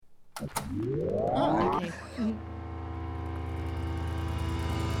Oh, okay.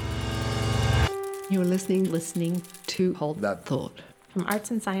 You're listening to Hold That Thought from Arts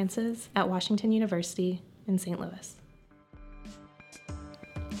and Sciences at Washington University in St. Louis.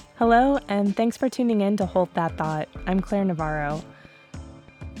 Hello, and thanks for tuning in to Hold That Thought. I'm Claire Navarro.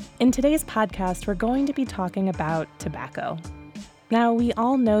 In today's podcast, we're going to be talking about tobacco. Now, we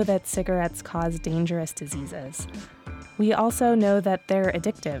all know that cigarettes cause dangerous diseases. We also know that they're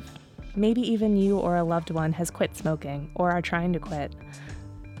addictive. Maybe even you or a loved one has quit smoking or are trying to quit.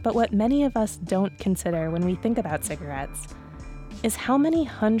 But what many of us don't consider when we think about cigarettes is how many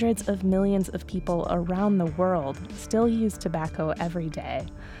hundreds of millions of people around the world still use tobacco every day.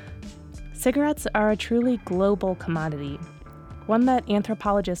 Cigarettes are a truly global commodity, one that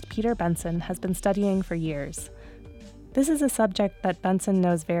anthropologist Peter Benson has been studying for years. This is a subject that Benson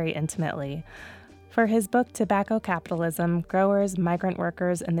knows very intimately. For his book Tobacco Capitalism, Growers, Migrant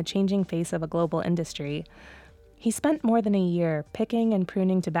Workers, and the Changing Face of a Global Industry, he spent more than a year picking and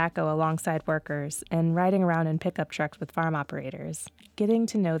pruning tobacco alongside workers and riding around in pickup trucks with farm operators, getting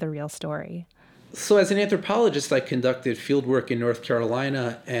to know the real story. So as an anthropologist, I conducted fieldwork in North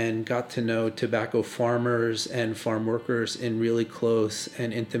Carolina and got to know tobacco farmers and farm workers in really close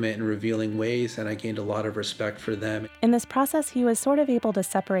and intimate and revealing ways, and I gained a lot of respect for them. In this process, he was sort of able to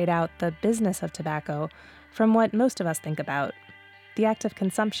separate out the business of tobacco from what most of us think about, the act of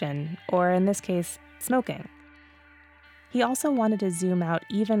consumption, or in this case, smoking. He also wanted to zoom out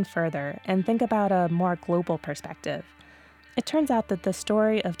even further and think about a more global perspective. It turns out that the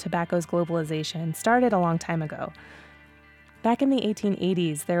story of tobacco's globalization started a long time ago. Back in the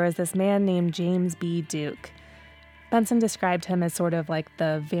 1880s, there was this man named James B. Duke. Benson described him as sort of like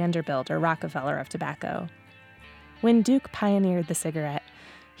the Vanderbilt or Rockefeller of tobacco. When Duke pioneered the cigarette,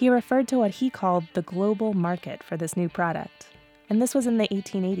 he referred to what he called the global market for this new product. And this was in the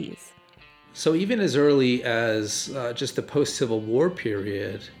 1880s. So even as early as just the post-Civil War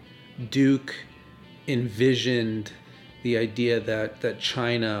period, Duke envisioned the idea that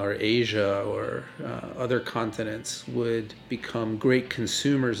China or Asia or other continents would become great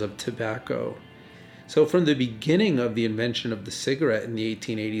consumers of tobacco. So from the beginning of the invention of the cigarette in the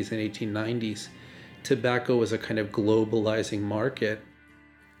 1880s and 1890s, tobacco was a kind of globalizing market.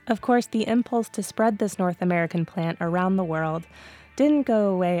 Of course, the impulse to spread this North American plant around the world didn't go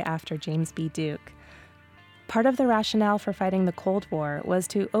away after James B. Duke. Part of the rationale for fighting the Cold War was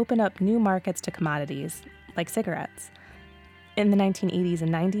to open up new markets to commodities, like cigarettes. In the 1980s and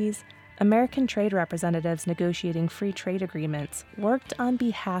 90s, American trade representatives negotiating free trade agreements worked on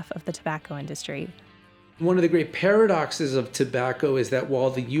behalf of the tobacco industry. One of the great paradoxes of tobacco is that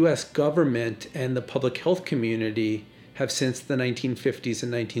while the U.S. government and the public health community have since the 1950s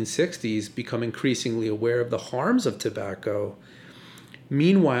and 1960s become increasingly aware of the harms of tobacco,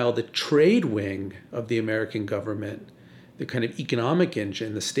 meanwhile, the trade wing of the American government, the kind of economic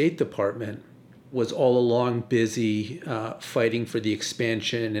engine, the State Department, was all along busy fighting for the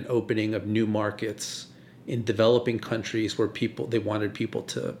expansion and opening of new markets in developing countries where they wanted people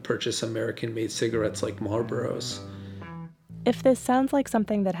to purchase American-made cigarettes like Marlboros. If this sounds like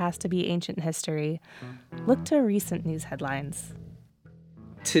something that has to be ancient history, look to recent news headlines.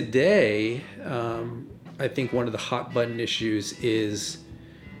 Today, I think one of the hot-button issues is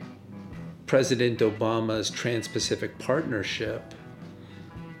President Obama's Trans-Pacific Partnership.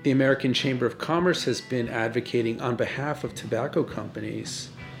 The American Chamber of Commerce has been advocating on behalf of tobacco companies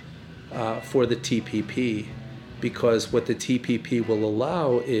for the TPP, because what the TPP will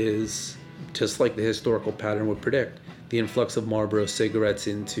allow is, just like the historical pattern would predict, the influx of Marlboro cigarettes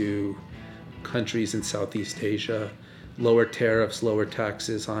into countries in Southeast Asia, lower tariffs, lower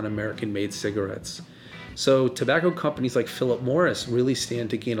taxes on American-made cigarettes. So tobacco companies like Philip Morris really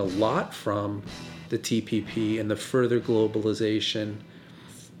stand to gain a lot from the TPP, and the further globalization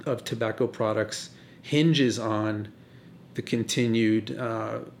of tobacco products hinges on the continued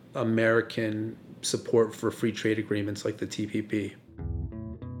American support for free trade agreements like the TPP.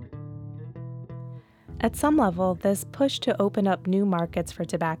 At some level, this push to open up new markets for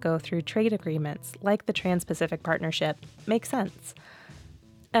tobacco through trade agreements, like the Trans-Pacific Partnership, makes sense.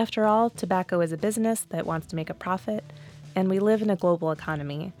 After all, tobacco is a business that wants to make a profit, and we live in a global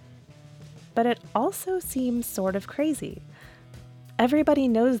economy. But it also seems sort of crazy. Everybody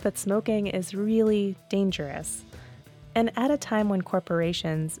knows that smoking is really dangerous. And at a time when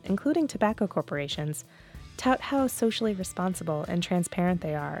corporations, including tobacco corporations, tout how socially responsible and transparent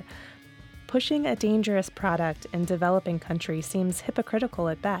they are, pushing a dangerous product in developing countries seems hypocritical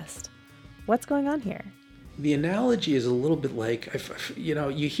at best. What's going on here? The analogy is a little bit like,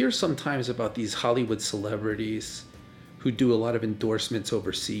 you hear sometimes about these Hollywood celebrities who do a lot of endorsements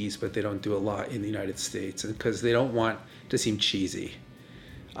overseas, but they don't do a lot in the United States, and because they don't want to seem cheesy.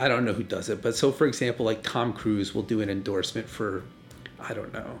 I don't know who does it, but so for example, like Tom Cruise will do an endorsement for, I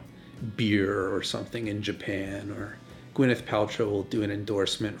don't know, beer or something in Japan, or Gwyneth Paltrow will do an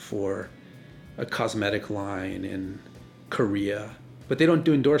endorsement for a cosmetic line in Korea. But they don't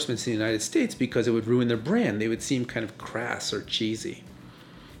do endorsements in the United States because it would ruin their brand. They would seem kind of crass or cheesy.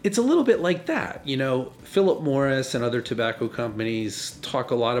 It's a little bit like that. You know, Philip Morris and other tobacco companies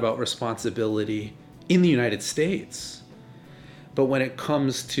talk a lot about responsibility in the United States. But when it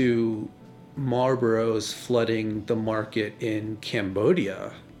comes to Marlboro's flooding the market in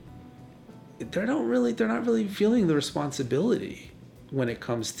Cambodia, they're not really feeling the responsibility when it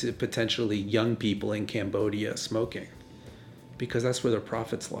comes to potentially young people in Cambodia smoking, because that's where their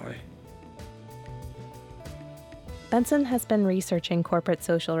profits lie. Benson has been researching corporate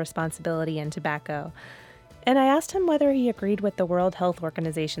social responsibility in tobacco, and I asked him whether he agreed with the World Health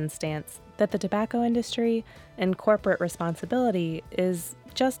Organization's stance that the tobacco industry and corporate responsibility is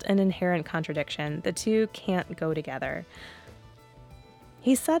just an inherent contradiction. The two can't go together.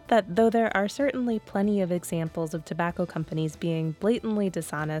 He said that though there are certainly plenty of examples of tobacco companies being blatantly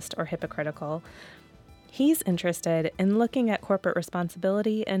dishonest or hypocritical, he's interested in looking at corporate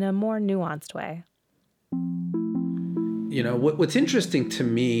responsibility in a more nuanced way. You know, what's interesting to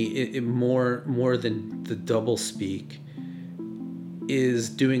me, more than the doublespeak, is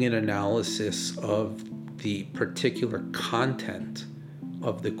doing an analysis of the particular content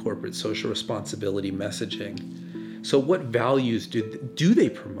of the corporate social responsibility messaging. So what values do they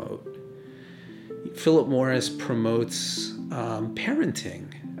promote? Philip Morris promotes parenting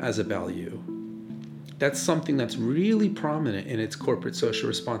as a value. That's something that's really prominent in its corporate social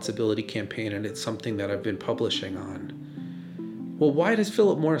responsibility campaign, and it's something that I've been publishing on. Well, why does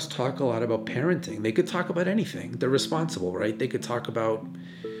Philip Morris talk a lot about parenting? They could talk about anything. They're responsible, right? They could talk about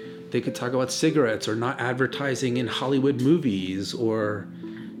cigarettes, or not advertising in Hollywood movies, or,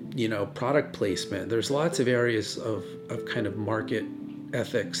 you know, product placement. There's lots of areas of kind of market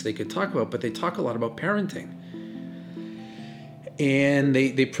ethics they could talk about, but they talk a lot about parenting. And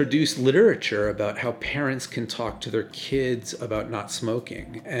they produce literature about how parents can talk to their kids about not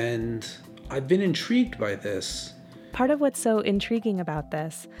smoking. And I've been intrigued by this. Part of what's so intriguing about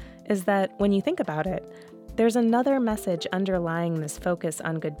this is that when you think about it, there's another message underlying this focus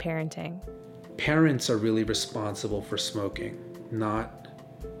on good parenting. Parents are really responsible for smoking, not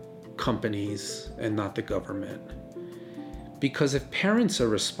companies and not the government. Because if parents are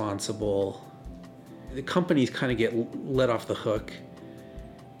responsible, the companies kind of get let off the hook,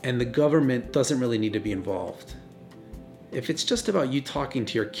 and the government doesn't really need to be involved. If it's just about you talking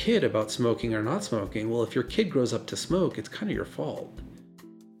to your kid about smoking or not smoking, well, if your kid grows up to smoke, it's kind of your fault.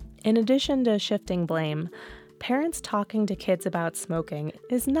 In addition to shifting blame, parents talking to kids about smoking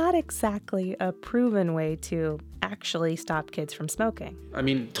is not exactly a proven way to actually stop kids from smoking. I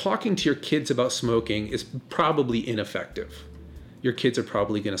mean, talking to your kids about smoking is probably ineffective. Your kids are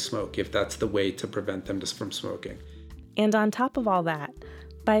probably going to smoke if that's the way to prevent them from smoking. And on top of all that,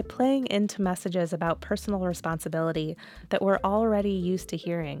 by playing into messages about personal responsibility that we're already used to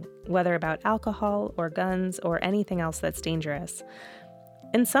hearing, whether about alcohol or guns or anything else that's dangerous,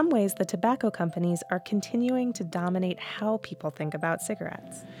 in some ways the tobacco companies are continuing to dominate how people think about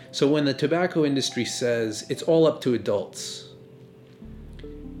cigarettes. So when the tobacco industry says it's all up to adults,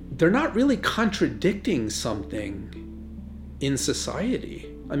 they're not really contradicting something in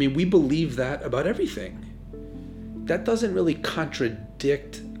society. I mean, we believe that about everything. That doesn't really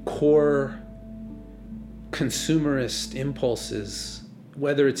contradict core consumerist impulses,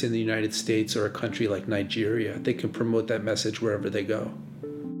 whether it's in the United States or a country like Nigeria. They can promote that message wherever they go.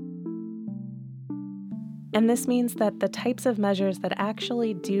 And this means that the types of measures that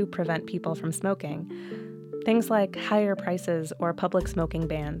actually do prevent people from smoking, things like higher prices or public smoking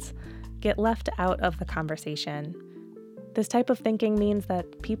bans, get left out of the conversation. This type of thinking means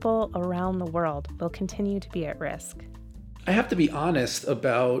that people around the world will continue to be at risk. I have to be honest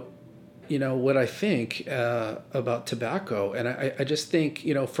about, what I think about tobacco. And I just think,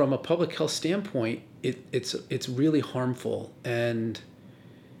 from a public health standpoint, it's really harmful. And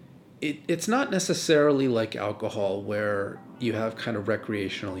it's not necessarily like alcohol where you have kind of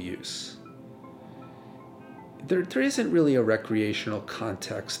recreational use. There isn't really a recreational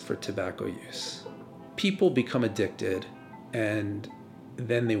context for tobacco use. People become addicted, and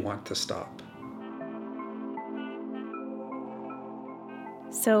then they want to stop.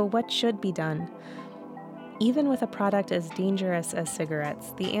 So what should be done? Even with a product as dangerous as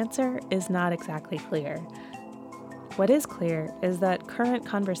cigarettes, the answer is not exactly clear. What is clear is that current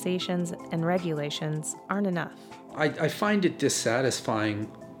conversations and regulations aren't enough. I find it unsatisfying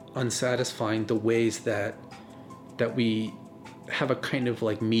the ways that we have a kind of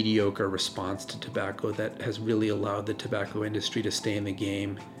like mediocre response to tobacco that has really allowed the tobacco industry to stay in the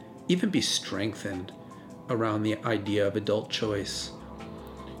game, even be strengthened around the idea of adult choice.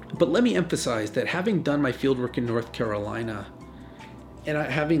 But let me emphasize that having done my fieldwork in North Carolina and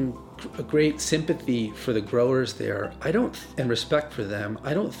having a great sympathy for the growers there, and respect for them,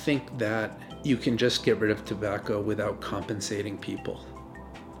 I don't think that you can just get rid of tobacco without compensating people.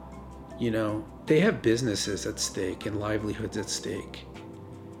 They have businesses at stake and livelihoods at stake.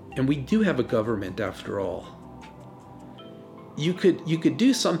 And we do have a government after all. You could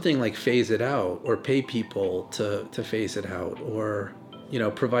do something like phase it out, or pay people to phase it out, or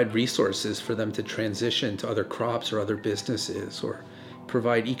provide resources for them to transition to other crops or other businesses, or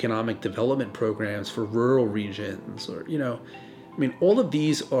provide economic development programs for rural regions, or all of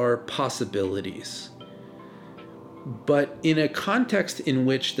these are possibilities. But in a context in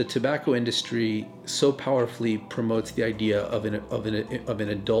which the tobacco industry so powerfully promotes the idea of an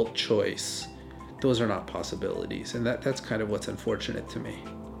adult choice, those are not possibilities, and that's kind of what's unfortunate to me.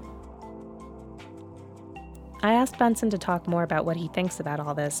 I asked Benson to talk more about what he thinks about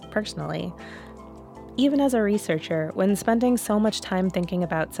all this personally. Even as a researcher, when spending so much time thinking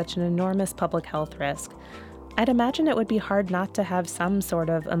about such an enormous public health risk, I'd imagine it would be hard not to have some sort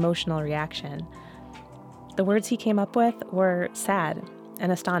of emotional reaction. The words he came up with were sad and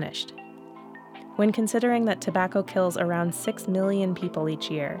astonished. When considering that tobacco kills around 6 million people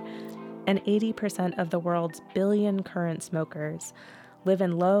each year, and 80% of the world's billion current smokers live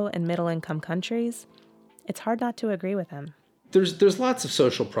in low and middle income countries, it's hard not to agree with him. There's lots of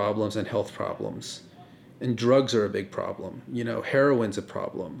social problems and health problems, and drugs are a big problem. Heroin's a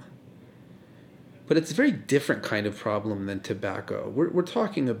problem. But it's a very different kind of problem than tobacco. We're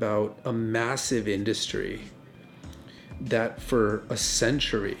talking about a massive industry that for a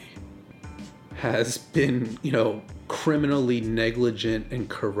century has been, criminally negligent and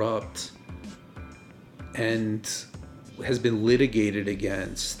corrupt, and has been litigated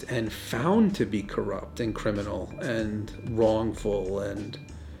against and found to be corrupt and criminal and wrongful and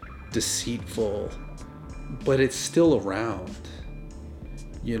deceitful, but it's still around.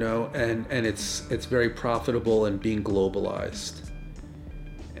 And it's very profitable and being globalized,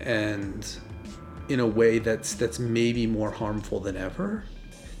 and in a way that's maybe more harmful than ever.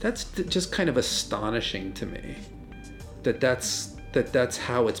 That's just kind of astonishing to me that's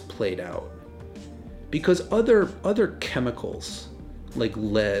how it's played out, because other chemicals like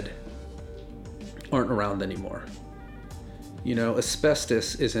lead aren't around anymore.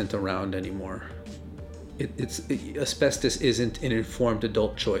 Asbestos isn't around anymore. Asbestos isn't an informed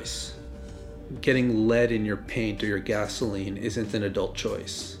adult choice. Getting lead in your paint or your gasoline isn't an adult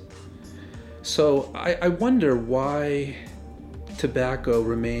choice. So I wonder why tobacco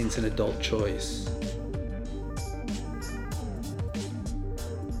remains an adult choice.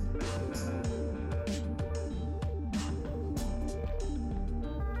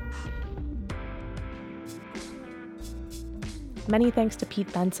 Many thanks to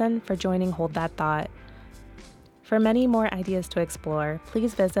Pete Benson for joining Hold That Thought. For many more ideas to explore,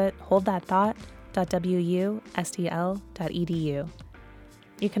 please visit holdthatthought.wustl.edu.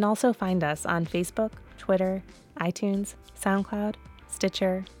 You can also find us on Facebook, Twitter, iTunes, SoundCloud,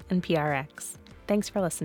 Stitcher, and PRX. Thanks for listening.